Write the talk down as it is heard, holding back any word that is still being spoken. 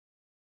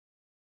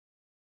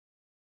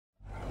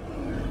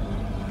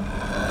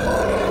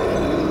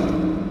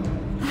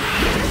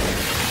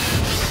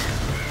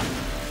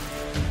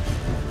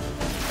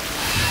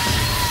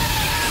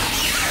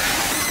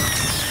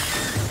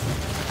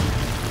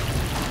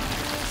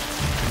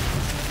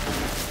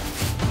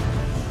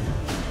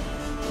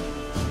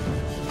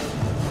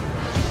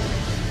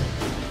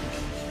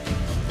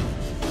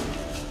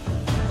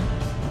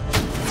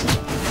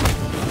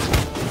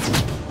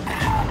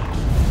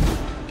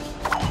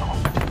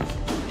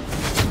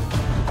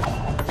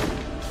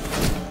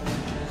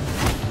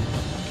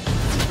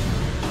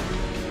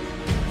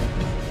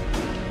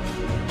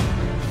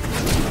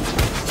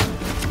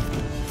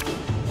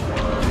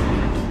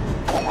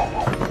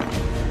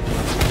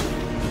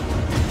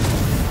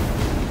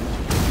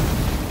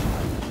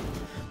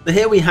So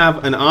here we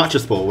have an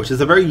Archespore, which is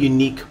a very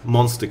unique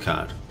monster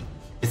card.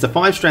 It's a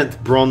 5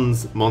 strength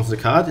bronze monster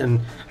card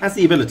and has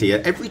the ability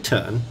at every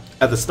turn,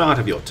 at the start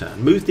of your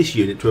turn, move this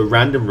unit to a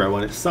random row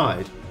on its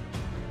side.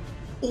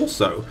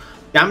 Also,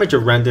 damage a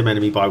random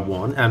enemy by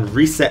 1 and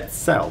reset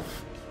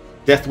self.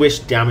 Death Wish,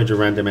 damage a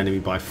random enemy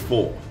by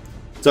 4.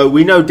 So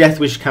we know Death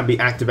Wish can be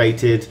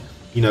activated,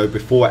 you know,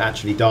 before it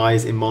actually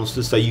dies in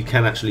monsters, so you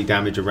can actually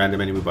damage a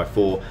random enemy by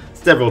 4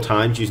 several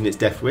times using its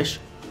Death Wish.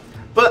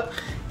 But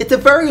it's a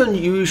very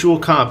unusual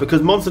card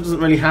because monster doesn't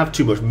really have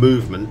too much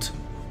movement.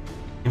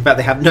 In fact,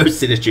 they have no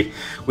synergy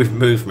with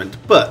movement.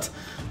 But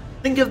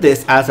think of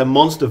this as a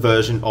monster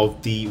version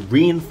of the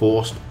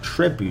Reinforced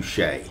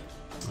Trebuchet.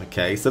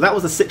 Okay, so that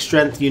was a 6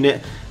 strength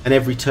unit and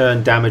every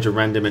turn damage a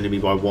random enemy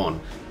by 1.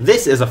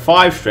 This is a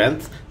 5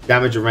 strength,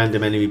 damage a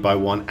random enemy by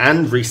 1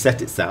 and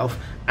reset itself,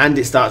 and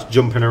it starts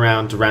jumping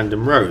around to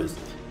random rows.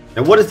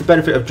 Now what is the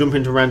benefit of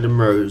jumping to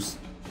random rows?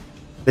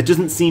 There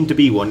doesn't seem to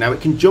be one. Now it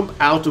can jump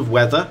out of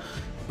weather,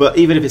 but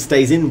even if it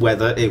stays in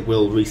weather it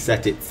will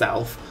reset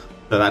itself,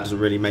 so that doesn't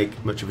really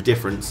make much of a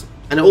difference.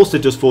 And it also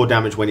does 4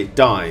 damage when it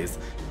dies.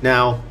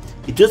 Now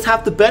it does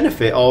have the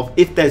benefit of,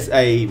 if there's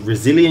a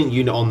resilient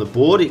unit on the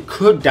board, it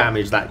could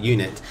damage that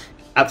unit.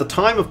 At the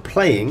time of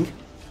playing,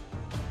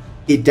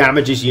 it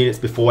damages units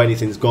before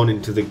anything's gone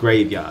into the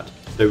graveyard.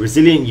 So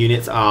resilient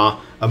units are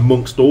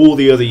amongst all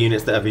the other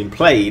units that have been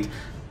played,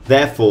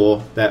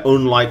 therefore they're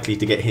unlikely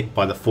to get hit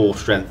by the 4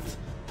 strength,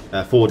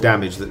 4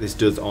 damage that this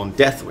does on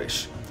Death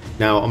Wish.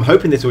 Now I'm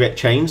hoping this will get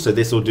changed, so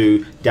this will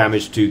do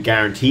damage to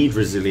guaranteed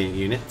resilient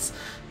units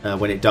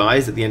when it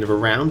dies at the end of a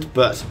round,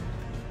 but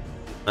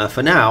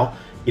for now,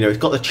 you know, it's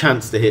got the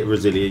chance to hit a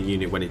resilient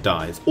unit when it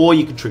dies, or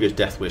you can trigger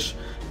Death Wish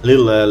a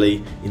little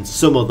early in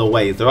some other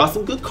ways. There are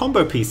some good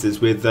combo pieces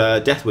with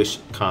Death Wish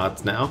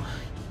cards now,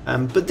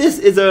 but this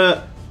is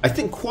I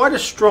think quite a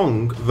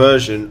strong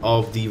version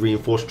of the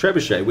Reinforced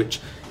Trebuchet, which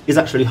is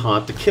actually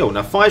hard to kill.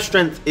 Now 5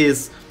 strength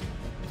is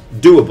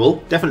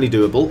doable, definitely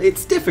doable.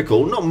 It's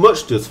difficult, not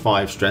much does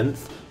 5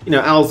 strength. You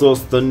know, Alzor's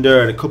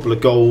Thunder and a couple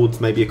of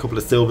golds, maybe a couple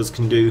of silvers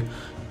can do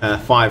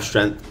 5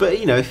 strength, but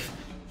you know, if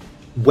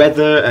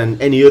weather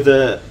and any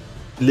other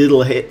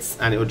little hits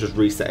and it will just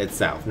reset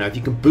itself. Now if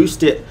you can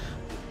boost it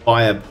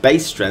via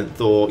base strength,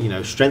 or you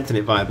know, strengthen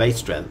it via base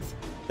strength,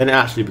 then it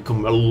actually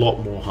becomes a lot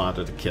more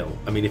harder to kill.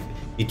 I mean, if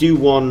you do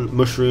 1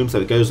 mushroom so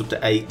it goes up to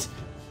 8,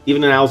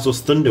 even an Alzor's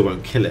Thunder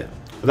won't kill it.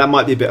 But that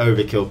might be a bit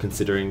overkill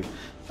considering,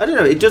 I don't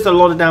know, it does a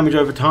lot of damage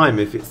over time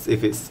if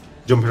it's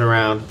jumping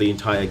around the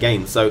entire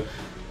game. So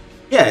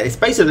yeah, it's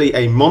basically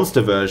a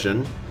monster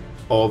version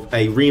of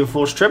a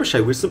Reinforced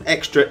Trebuchet with some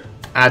extra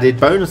added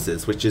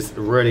bonuses, which is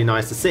really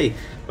nice to see.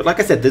 But like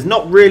I said, there's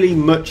not really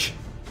much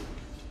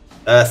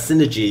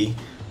synergy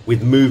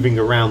with moving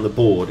around the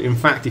board. In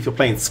fact, if you're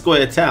playing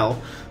Squirtle,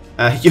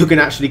 you can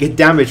actually get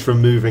damage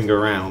from moving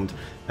around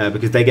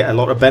because they get a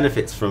lot of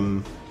benefits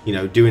from, you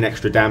know, doing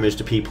extra damage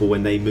to people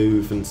when they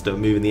move and start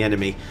moving the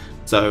enemy.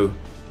 So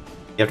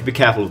you have to be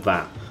careful of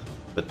that.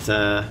 But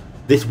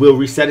this will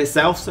reset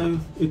itself, so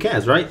who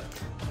cares, right?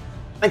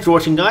 Thanks for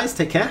watching, guys.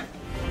 Take care.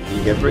 See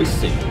you again very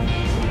soon.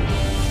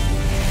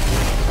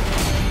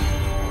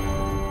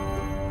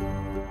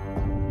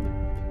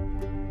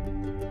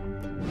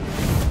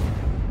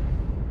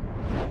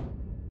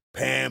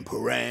 Pam,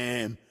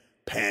 param,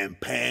 pam,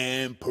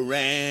 pam,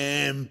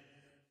 param.